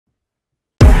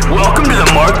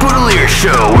Mark Boudelier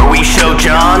Show, where we show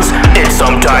Johns and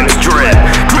sometimes drip.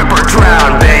 Drip or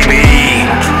drown, baby.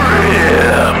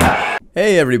 Drip.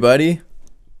 Hey everybody,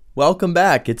 welcome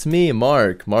back. It's me,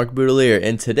 Mark Boudelier,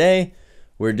 and today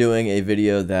we're doing a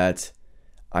video that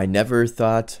I never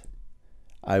thought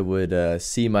I would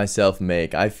see myself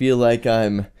make. I feel like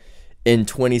I'm in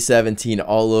 2017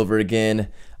 all over again.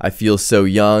 I feel so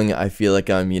young. I feel like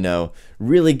I'm,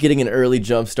 really getting an early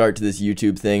jump start to this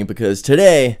YouTube thing, because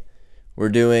today we're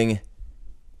doing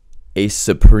a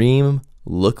Supreme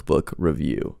lookbook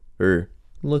review. Or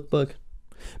lookbook?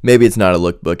 Maybe it's not a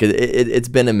lookbook. It's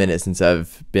been a minute since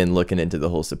I've been looking into the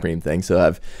whole Supreme thing,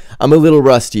 so I'm a little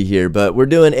rusty here, but we're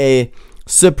doing a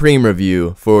Supreme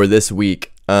review for this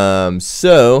week.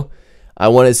 So I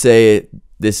want to say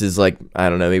this is like, I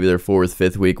don't know, maybe their 4th,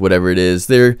 5th week, whatever it is.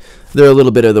 They're a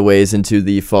little bit of the ways into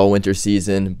the fall winter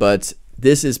season, but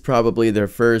this is probably their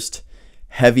first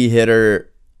heavy hitter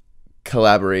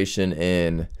collaboration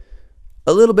in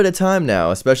a little bit of time now,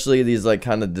 especially these like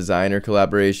kind of designer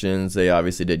collaborations. They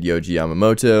obviously did Yohji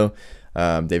Yamamoto.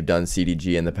 They've done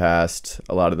CDG in the past.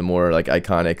 A lot of the more like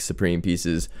iconic Supreme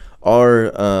pieces are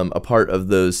a part of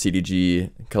those CDG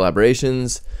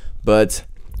collaborations, but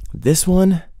this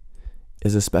one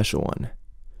is a special one.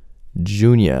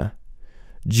 Junya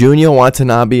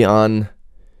Watanabe on...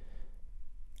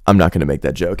 I'm not going to make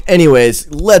that joke. Anyways,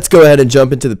 let's go ahead and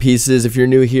jump into the pieces. If you're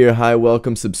new here, hi,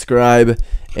 welcome, subscribe,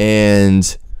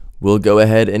 and we'll go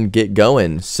ahead and get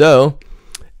going. So,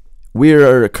 we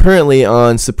are currently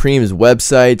on Supreme's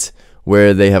website,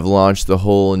 where they have launched the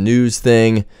whole news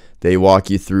thing. They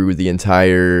walk you through the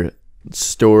entire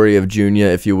story of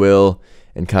Junya, if you will,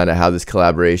 and kind of how this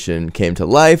collaboration came to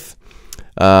life.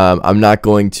 I'm not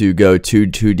going to go too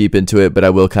deep into it, but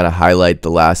I will kind of highlight the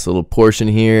last little portion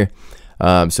here.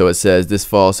 So it says, this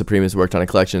fall, Supreme has worked on a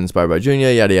collection inspired by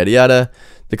Junya, yada, yada, yada.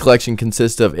 The collection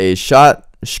consists of a Scott,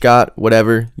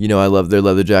 whatever. I love their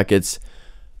leather jackets.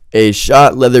 A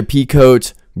Schott leather pea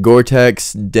coat,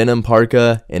 Gore-Tex, denim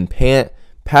parka, and pant,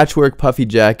 patchwork puffy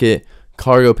jacket,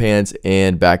 cargo pants,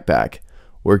 and backpack.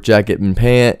 Work jacket and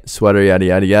pant, sweater, yada,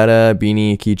 yada, yada,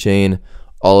 beanie, keychain,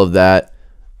 all of that.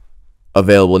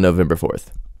 Available November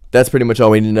 4th. That's pretty much all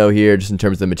we need to know here, just in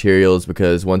terms of the materials,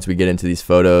 because once we get into these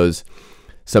photos,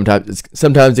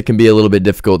 sometimes it can be a little bit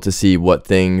difficult to see what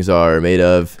things are made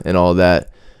of and all that.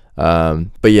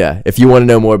 But yeah, if you want to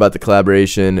know more about the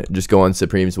collaboration, just go on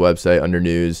Supreme's website under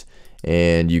news,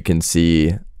 and you can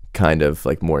see kind of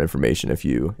like more information if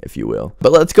you will.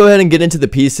 But let's go ahead and get into the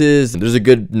pieces. There's a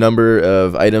good number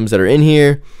of items that are in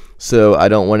here, so I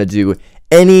don't want to do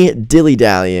any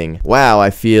dilly-dallying. Wow, I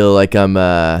feel like I'm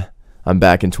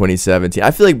back in 2017.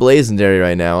 I feel like Blazendary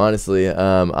right now, honestly.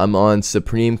 I'm on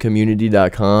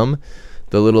supremecommunity.com,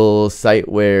 the little site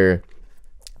where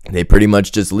they pretty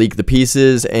much just leak the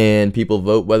pieces and people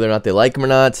vote whether or not they like them or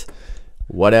not.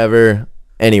 Whatever.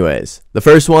 Anyways, the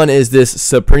first one is this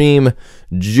Supreme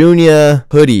Junya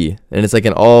hoodie, and it's like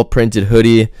an all-printed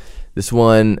hoodie. This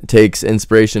one takes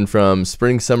inspiration from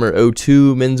Spring Summer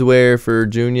 02 menswear for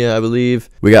Junya, I believe.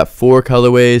 We got 4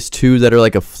 colorways, 2 that are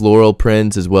like a floral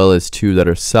print, as well as 2 that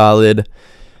are solid.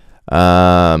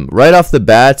 Right off the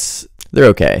bats, they're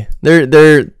okay.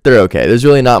 They're okay. There's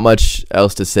really not much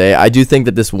else to say. I do think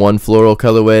that this one floral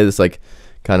colorway, this like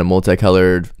kind of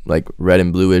multicolored, like red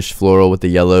and bluish floral with the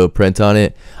yellow print on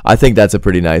it, I think that's a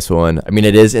pretty nice one. I mean,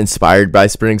 it is inspired by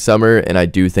Spring Summer, and I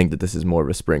do think that this is more of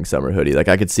a Spring Summer hoodie. Like,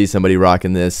 I could see somebody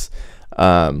rocking this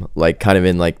like kind of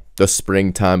in like the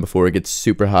springtime before it gets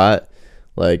super hot.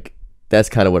 Like, that's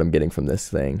kind of what I'm getting from this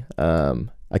thing.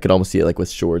 I could almost see it like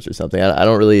with shorts or something. I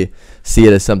don't really see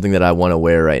it as something that I want to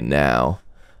wear right now.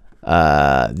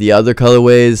 The other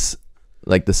colorways,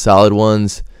 like the solid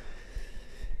ones,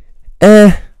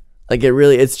 like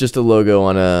it's just a logo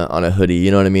on a hoodie, you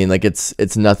know what I mean? Like,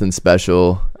 it's nothing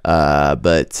special.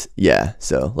 But yeah,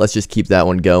 so let's just keep that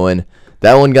one going.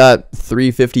 That one got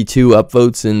 352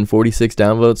 upvotes and 46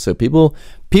 downvotes, so people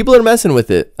are messing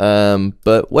with it.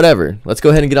 But whatever. Let's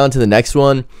go ahead and get on to the next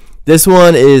one. This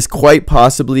one is quite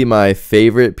possibly my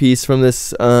favorite piece from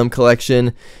this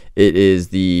collection. It is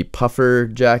the puffer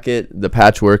jacket, the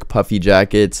patchwork puffy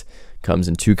jacket. Comes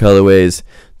in 2 colorways.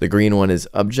 The green one is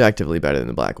objectively better than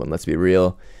the black one, let's be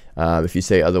real. If you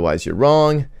say otherwise, you're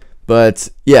wrong. But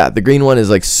yeah, the green one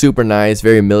is like super nice,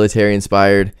 very military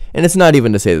inspired. And it's not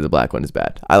even to say that the black one is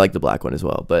bad. I like the black one as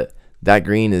well, but that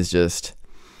green is just...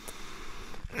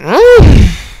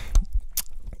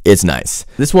 it's nice.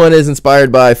 This one is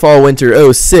inspired by Fall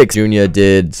Winter 06. Junya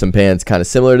did some pants kind of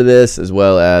similar to this, as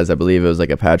well as I believe it was like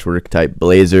a patchwork type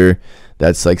blazer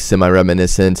that's like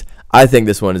semi-reminiscent. I think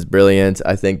this one is brilliant.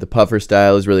 I think the puffer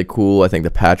style is really cool. I think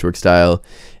the patchwork style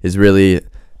is really,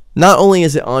 not only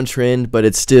is it on trend, but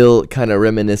it's still kind of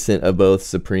reminiscent of both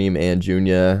Supreme and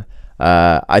Junya.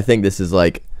 I think this is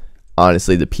like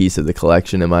honestly the piece of the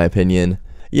collection in my opinion.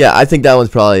 Yeah, I think that one's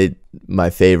probably my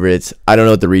favorite. I don't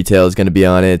know what the retail is going to be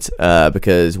on it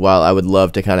because while I would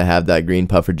love to kind of have that green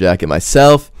puffer jacket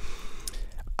myself,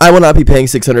 I will not be paying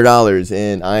 $600,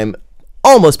 and I'm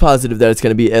almost positive that it's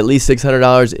going to be at least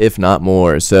 $600, if not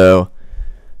more. So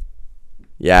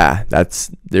yeah,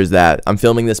 there's that. I'm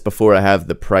filming this before I have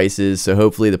the prices, so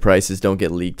hopefully the prices don't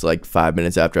get leaked like 5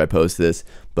 minutes after I post this.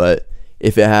 But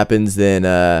if it happens, then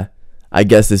I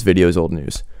guess this video is old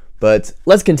news. But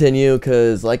let's continue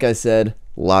because, like I said,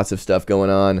 lots of stuff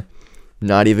going on.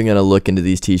 Not even going to look into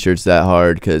these t-shirts that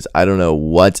hard because I don't know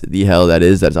what the hell that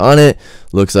is that's on it.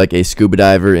 Looks like a scuba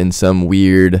diver in some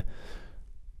weird...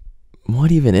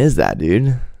 What even is that,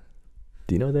 dude?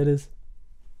 Do you know what that is?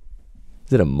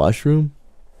 Is it a mushroom?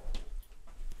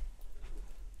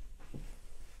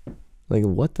 Like,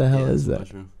 what the hell is that?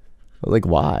 Mushroom. Like,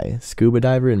 why? Scuba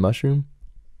diver and mushroom?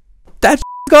 That's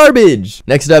garbage!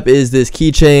 Next up is this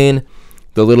keychain.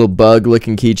 The little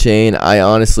bug-looking keychain. I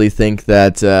honestly think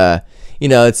that, you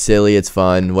know, it's silly, it's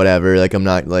fun, whatever. Like, I'm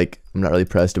not really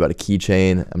pressed about a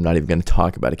keychain. I'm not even going to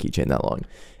talk about a keychain that long.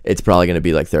 It's probably going to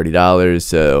be like $30,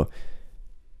 so,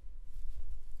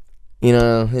 you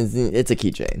know, it's a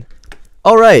keychain.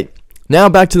 All right, now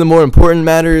back to the more important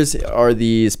matters are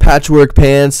these patchwork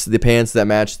pants, the pants that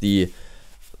match the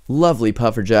lovely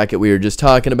puffer jacket we were just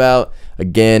talking about.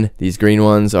 Again, these green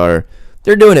ones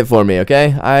they're doing it for me,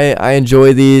 okay? I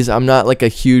enjoy these. I'm not like a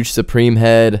huge Supreme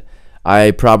head.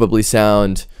 I probably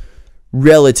sound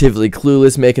relatively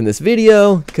clueless making this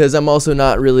video because I'm also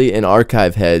not really an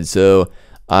archive head, so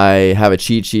I have a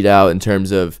cheat sheet out in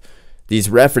terms of these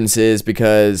references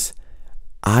because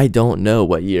I don't know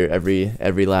what year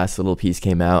every last little piece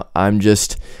came out. I'm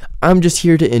just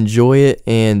here to enjoy it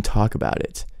and talk about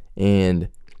it and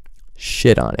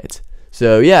shit on it.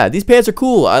 So yeah, these pants are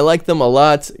cool. I like them a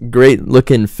lot. Great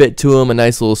looking fit to them. A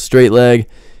nice little straight leg.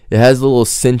 It has little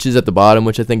cinches at the bottom,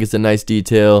 which I think is a nice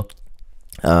detail.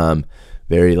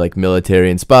 Very like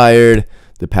military inspired.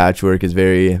 The patchwork is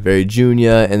very, very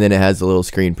Junya, and then it has a little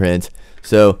screen print.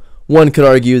 So one could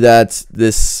argue that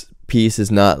this piece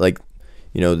is not like,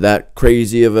 you know, that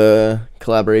crazy of a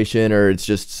collaboration, or it's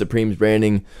just Supreme's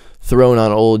branding thrown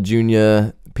on old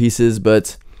Junya pieces,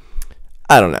 but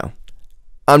I don't know.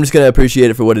 I'm just going to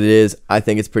appreciate it for what it is. I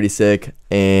think it's pretty sick,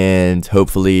 and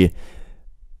hopefully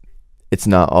it's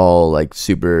not all like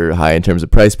super high in terms of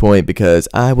price point because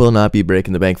I will not be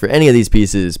breaking the bank for any of these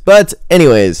pieces. But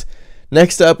anyways,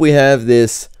 next up we have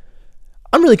this.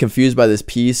 I'm really confused by this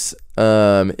piece.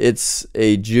 It's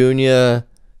a Junya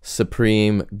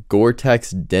Supreme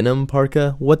Gore-Tex denim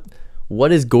parka.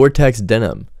 What is Gore-Tex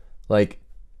denim? Like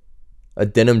a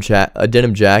denim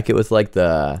jacket with like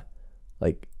the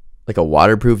like a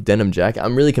waterproof denim jacket.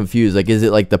 I'm really confused. Like, is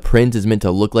it like the print is meant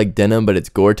to look like denim but it's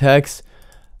Gore-Tex?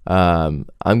 I'm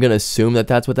gonna assume that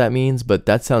that's what that means, but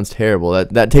that sounds terrible.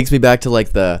 That takes me back to like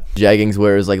the jeggings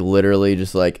where it's like literally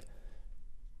just like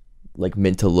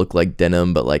meant to look like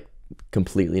denim but like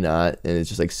completely not, and it's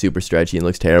just like super stretchy and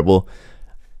looks terrible.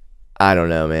 I don't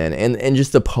know, man. And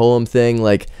just the poem thing,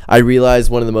 like I realize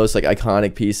one of the most like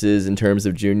iconic pieces in terms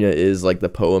of Junya is like the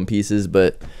poem pieces,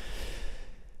 but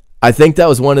I think that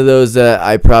was one of those that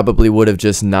I probably would have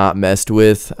just not messed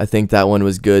with. I think that one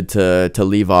was good to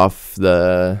leave off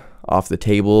the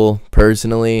table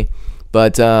personally.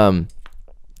 But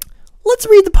let's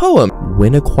read the poem.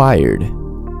 When acquired,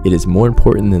 it is more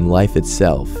important than life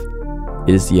itself.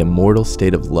 It is the immortal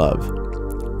state of love,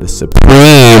 the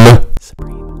supreme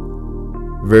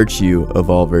virtue of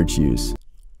all virtues.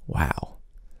 Wow.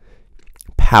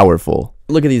 Powerful.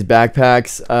 Look at these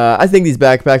backpacks. I think these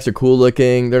backpacks are cool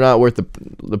looking. They're not worth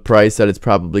the price that it's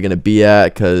probably going to be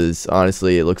at because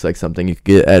honestly it looks like something you could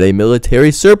get at a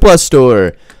military surplus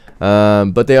store.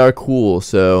 But they are cool,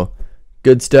 so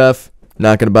good stuff.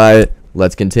 Not going to buy it.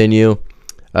 Let's continue.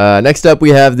 Next up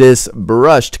we have this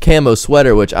brushed camo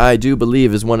sweater, which I do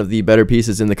believe is one of the better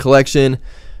pieces in the collection.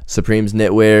 Supreme's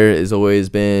knitwear has always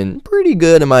been pretty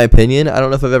good in my opinion. I don't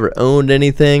know if I've ever owned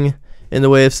anything in the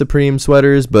way of Supreme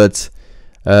sweaters, but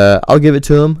I'll give it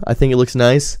to them. I think it looks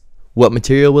nice. What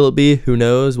material will it be? Who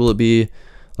knows? Will it be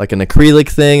like an acrylic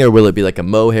thing, or will it be like a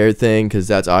mohair thing? Because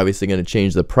that's obviously going to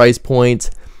change the price point.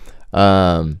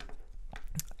 I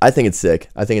think it's sick.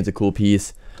 I think it's a cool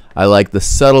piece. I like the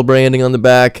subtle branding on the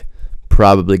back.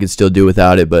 Probably could still do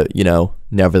without it, but you know,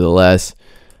 nevertheless,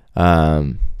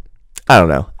 I don't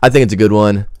know. I think it's a good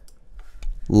one.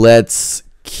 Let's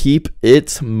keep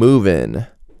it moving.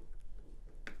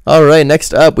 All right,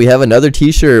 next up, we have another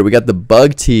t-shirt. We got the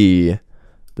bug tee.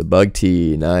 The bug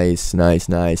tee. Nice, nice,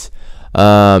 nice.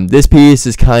 This piece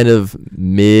is kind of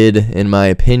mid, in my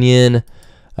opinion.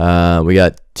 We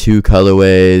got two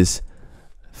colorways,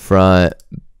 front,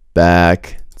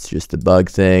 back. It's just the bug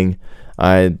thing.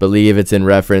 I believe it's in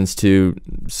reference to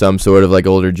some sort of like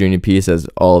older Junya piece, as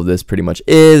all of this pretty much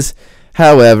is.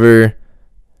 However,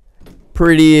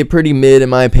 pretty mid in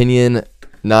my opinion.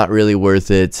 Not really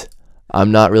worth it.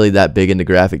 I'm not really that big into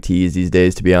graphic tees these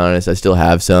days, to be honest. I still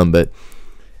have some, but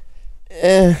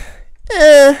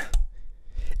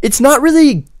it's not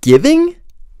really giving.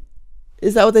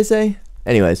 Is that what they say?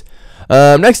 Anyways,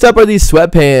 next up are these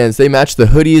sweatpants. They match the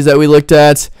hoodies that we looked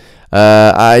at.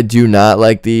 I do not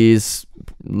like these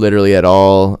literally at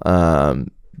all.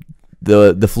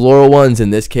 The floral ones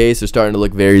in this case are starting to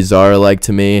look very Zara-like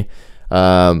to me.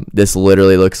 This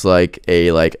literally looks like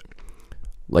a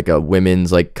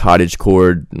women's like cottage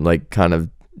cord like kind of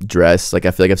dress. Like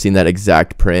I feel like I've seen that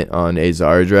exact print on a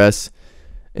Zara dress.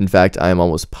 In fact, I am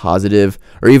almost positive,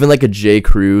 or even like a J.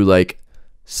 Crew like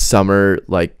summer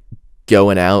like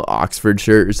going out Oxford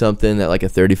shirt or something that like a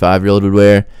 35-year-old would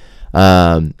wear.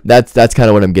 That's kind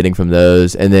of what I'm getting from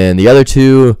those. And then the other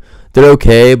two, they're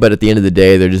okay, but at the end of the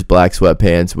day, they're just black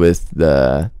sweatpants with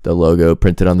the logo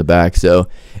printed on the back. So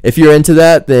if you're into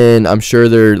that, then I'm sure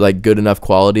they're like good enough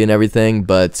quality and everything.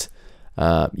 But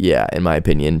yeah, in my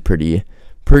opinion, pretty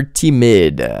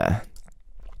mid.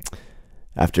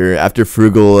 After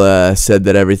Frugal said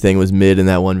that everything was mid in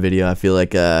that one video, I feel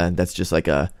like that's just like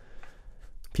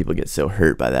people get so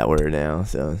hurt by that word now.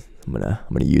 So I'm gonna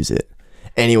use it.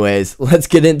 Anyways, let's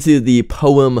get into the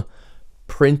Poem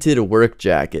printed work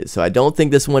jacket. So I don't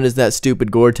think this one is that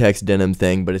stupid Gore-Tex denim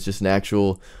thing, but it's just an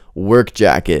actual work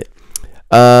jacket.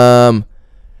 The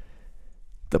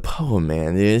poem,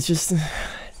 man, dude, it's just,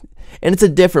 and it's a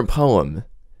different poem.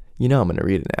 You know I'm gonna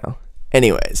read it now.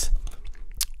 Anyways,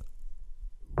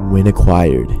 when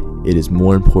acquired, it is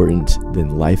more important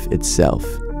than life itself.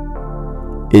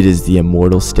 It is the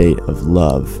immortal state of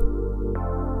love,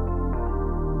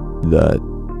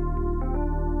 the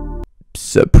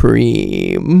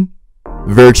supreme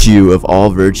virtue of all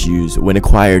virtues. When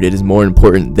acquired, it is more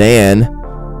important than,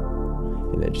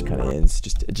 and it just kind of ends.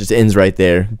 It just ends right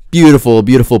there.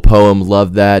 Beautiful poem.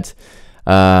 Love that.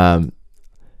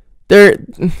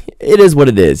 It is what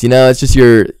it is. You know, it's just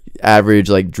your average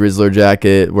like drizzler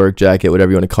jacket, work jacket,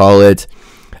 whatever you want to call it.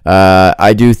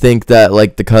 I do think that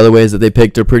like the colorways that they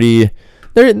picked are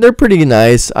they're pretty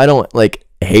nice. I don't like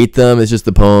hate them. It's just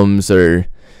the poems are,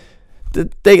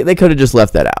 they could have just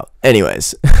left that out.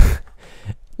 Anyways,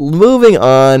 moving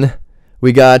on,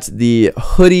 we got the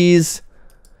hoodies.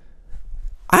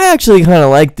 I actually kind of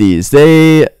like these.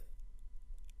 I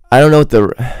don't know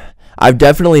what I've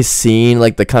definitely seen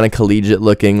like the kind of collegiate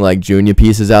looking like Junya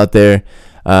pieces out there.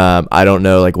 I don't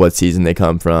know like what season they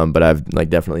come from, but I've like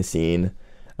definitely seen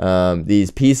these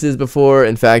pieces before.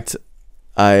 In fact,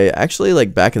 I actually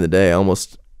like back in the day I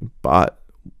almost bought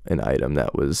an item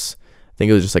that was, I think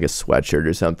it was just like a sweatshirt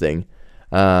or something.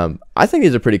 I think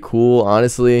these are pretty cool,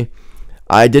 honestly.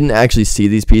 I didn't actually see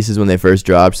these pieces when they first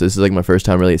dropped, so this is like my first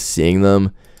time really seeing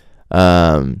them.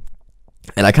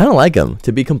 And I kind of like them,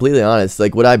 to be completely honest.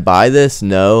 Like, would I buy this?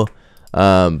 No.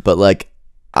 But like,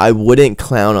 I wouldn't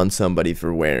clown on somebody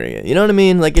for wearing it. You know what I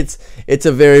mean? Like, it's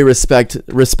a very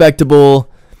respectable,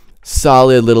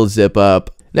 solid little zip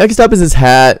up. Next up is this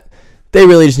hat. They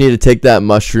really just need to take that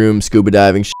mushroom scuba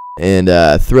diving and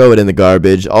throw it in the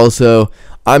garbage. Also,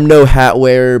 I'm no hat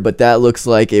wearer, but that looks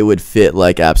like it would fit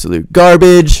like absolute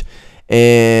garbage,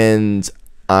 and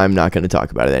I'm not going to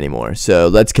talk about it anymore. So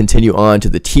let's continue on to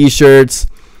the t-shirts.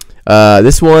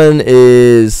 This one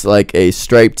is like a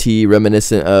striped tee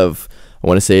reminiscent of, I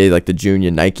want to say like the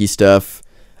Junya Nike stuff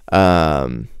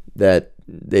that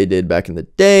they did back in the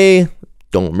day.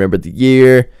 Don't remember the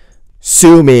year.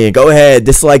 Sue me, go ahead,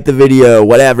 dislike the video,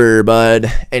 whatever,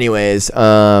 bud. Anyways,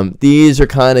 these are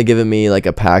kind of giving me like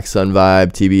a PacSun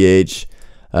vibe, TBH,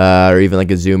 or even like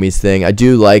a Zoomies thing. I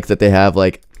do like that they have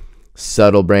like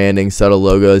subtle branding, subtle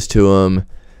logos to them.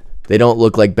 They don't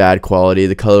look like bad quality.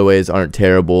 The colorways aren't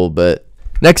terrible. But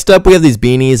next up, we have these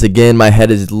beanies. Again, my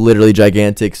head is literally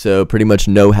gigantic, so pretty much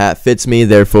no hat fits me.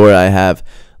 Therefore, I have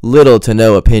little to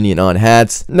no opinion on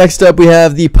hats. Next up, we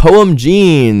have the Poem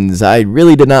jeans. I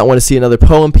really did not want to see another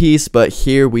Poem piece, but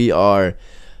here we are.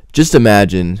 Just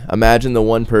imagine the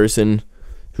one person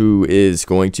who is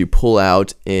going to pull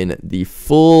out in the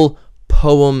full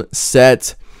Poem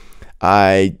set.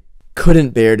 I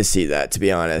couldn't bear to see that, to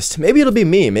be honest. Maybe it'll be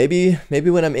me. Maybe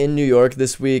when I'm in New York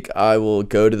this week, I will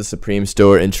go to the Supreme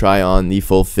store and try on the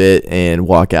full fit and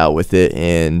walk out with it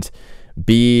and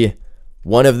be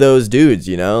one of those dudes,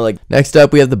 you know? Like, next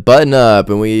up, we have the button up,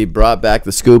 and we brought back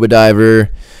the scuba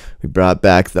diver. We brought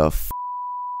back the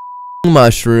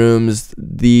mushrooms.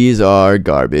 These are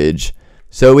garbage.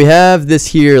 So we have this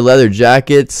here leather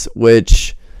jackets,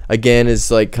 which again is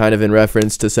like kind of in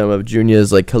reference to some of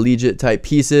Junya's like collegiate type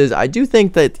pieces. I do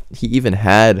think that he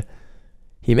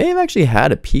may have actually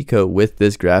had a peacoat with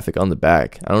this graphic on the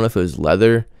back. I don't know if it was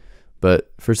leather,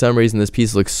 but for some reason this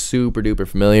piece looks super duper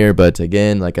familiar. But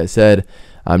again, like I said,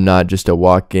 I'm not just I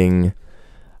don't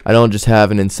just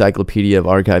have an encyclopedia of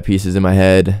archive pieces in my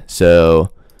head,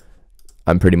 so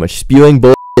I'm pretty much spewing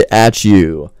bullshit at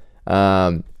you.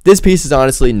 This piece is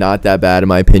honestly not that bad in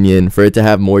my opinion. For it to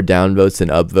have more downvotes than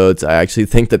upvotes, I actually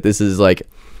think that this is like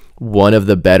one of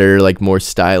the better, like more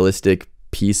stylistic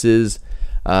pieces.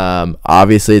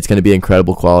 Obviously it's going to be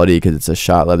incredible quality because it's a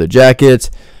shot leather jacket.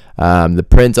 The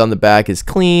print on the back is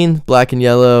clean, black and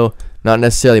yellow. Not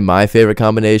necessarily my favorite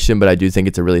combination, but I do think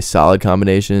it's a really solid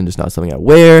combination, just not something I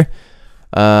wear.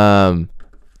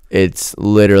 It's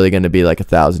literally going to be like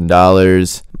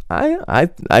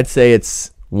 $1,000. I'd say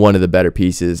it's one of the better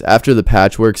pieces after the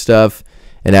patchwork stuff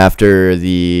and after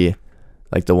the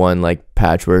one like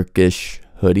patchwork-ish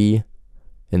hoodie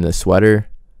and the sweater.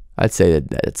 I'd say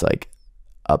that it's like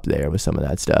up there with some of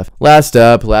that stuff. Last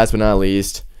but not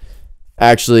least,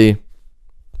 actually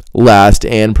last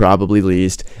and probably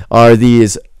least, are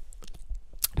these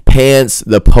pants,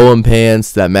 the poem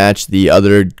pants that match the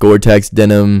other Gore-Tex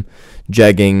denim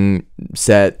jegging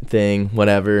set thing,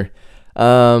 whatever.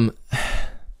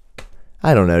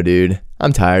 I don't know, dude.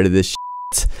 I'm tired of this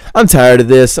shit. I'm tired of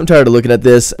this. I'm tired of looking at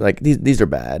this. Like, these are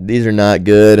bad. These are not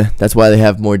good. That's why they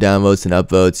have more downvotes than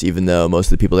upvotes, even though most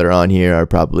of the people that are on here are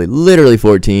probably literally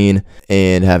 14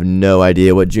 and have no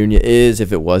idea what Junya is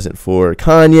if it wasn't for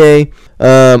Kanye.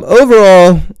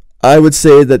 Overall, I would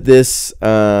say that this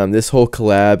whole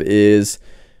collab is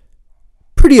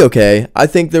pretty okay. I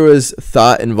think there was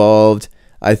thought involved.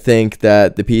 I think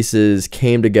that the pieces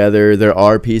came together. There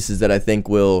are pieces that I think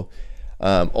will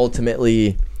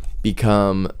ultimately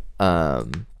become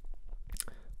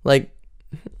like,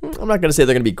 I'm not gonna say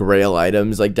they're gonna be grail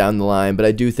items like down the line, but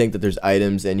I do think that there's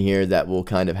items in here that will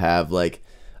kind of have like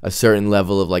a certain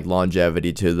level of like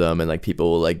longevity to them, and like people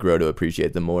will like grow to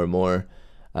appreciate them more and more.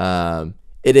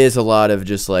 It is a lot of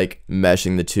just like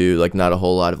meshing the two, like not a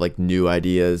whole lot of like new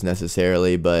ideas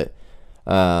necessarily, but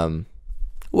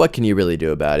what can you really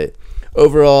do about it?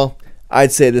 Overall,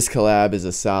 I'd say this collab is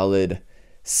a solid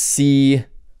C+.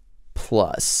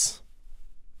 It's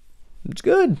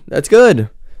good. That's good.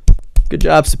 Good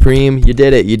job, Supreme. You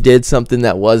did it. You did something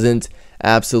that wasn't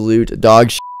absolute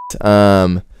dog shit.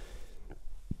 The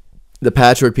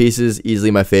patchwork pieces,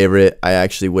 easily my favorite. I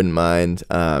actually wouldn't mind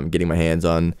getting my hands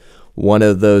on one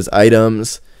of those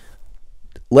items.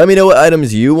 Let me know what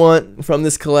items you want from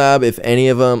this collab, if any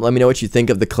of them. Let me know what you think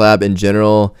of the collab in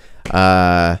general.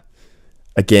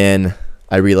 Again,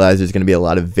 I realize there's going to be a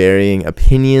lot of varying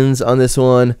opinions on this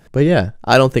one, but yeah,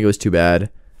 I don't think it was too bad.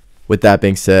 With that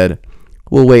being said,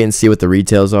 we'll wait and see what the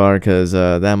retails are, because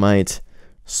that might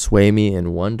sway me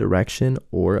in one direction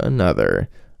or another.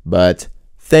 But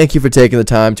thank you for taking the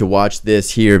time to watch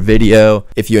this here video.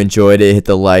 If you enjoyed it, hit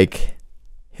the like,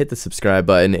 hit the subscribe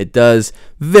button. It does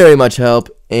very much help,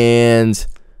 and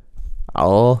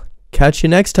I'll catch you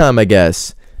next time, I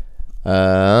guess.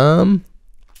 Bye.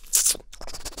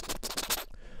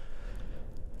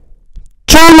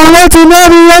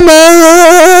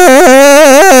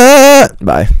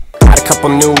 Got a couple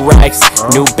new racks,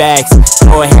 new bags.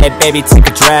 Go ahead, baby, take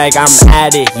a drag. I'm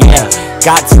at it, yeah.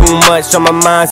 Got too much on my mind.